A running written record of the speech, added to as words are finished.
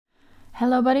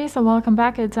Hello buddies, so welcome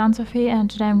back. It's Anne-Sophie and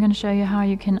today I'm going to show you how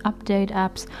you can update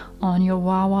apps on your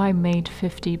HUAWEI Mate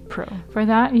 50 Pro. For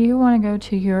that you want to go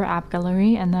to your app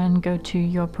gallery and then go to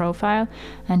your profile,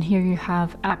 and here you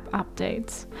have app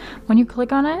updates. When you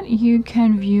click on it you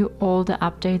can view all the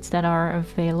updates that are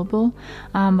available,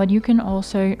 but you can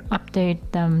also update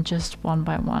them just one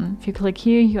by one. If you click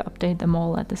here you update them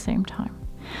all at the same time.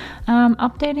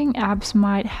 Updating apps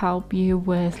might help you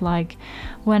with like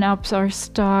when apps are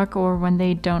stuck or when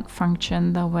they don't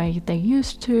function the way they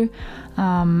used to,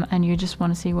 and you just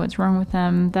want to see what's wrong with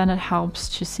them. Then it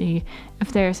helps to see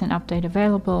if there's an update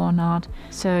available or not.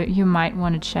 So you might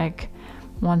want to check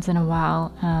once in a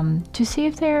while to see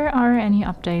if there are any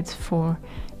updates for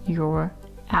your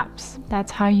apps.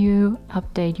 That's how you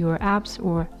update your apps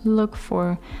or look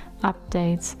for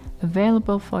updates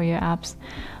available for your apps.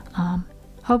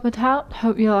 Hope it helped,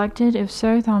 hope you liked it. If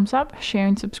so, thumbs up, share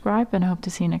and subscribe, and I hope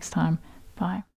to see you next time. Bye.